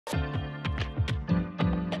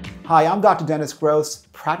Hi, I'm Dr. Dennis Gross,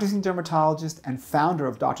 practicing dermatologist and founder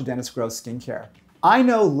of Dr. Dennis Gross Skincare. I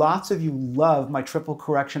know lots of you love my triple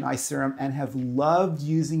correction eye serum and have loved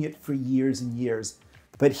using it for years and years.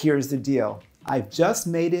 But here's the deal. I've just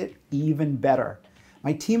made it even better.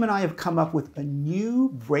 My team and I have come up with a new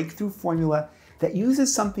breakthrough formula that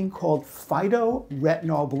uses something called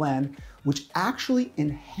phyto-retinol blend, which actually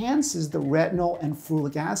enhances the retinol and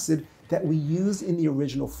ferulic acid that we use in the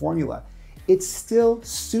original formula. It's still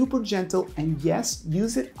super gentle, and yes,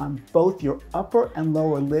 use it on both your upper and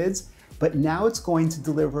lower lids, but now it's going to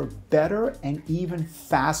deliver better and even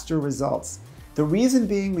faster results. The reason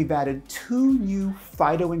being, we've added two new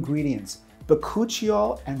phyto ingredients,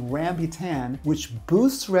 Bakuchiol and Rambutan, which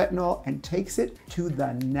boosts retinol and takes it to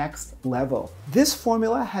the next level. This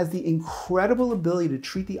formula has the incredible ability to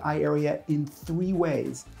treat the eye area in three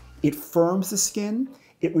ways. It firms the skin,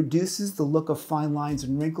 it reduces the look of fine lines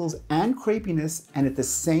and wrinkles and crepiness, and at the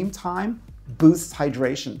same time, boosts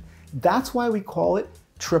hydration. That's why we call it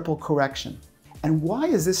triple correction. And why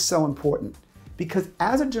is this so important? Because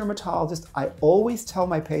as a dermatologist, I always tell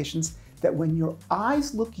my patients that when your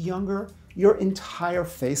eyes look younger, your entire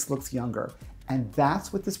face looks younger. And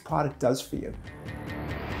that's what this product does for you.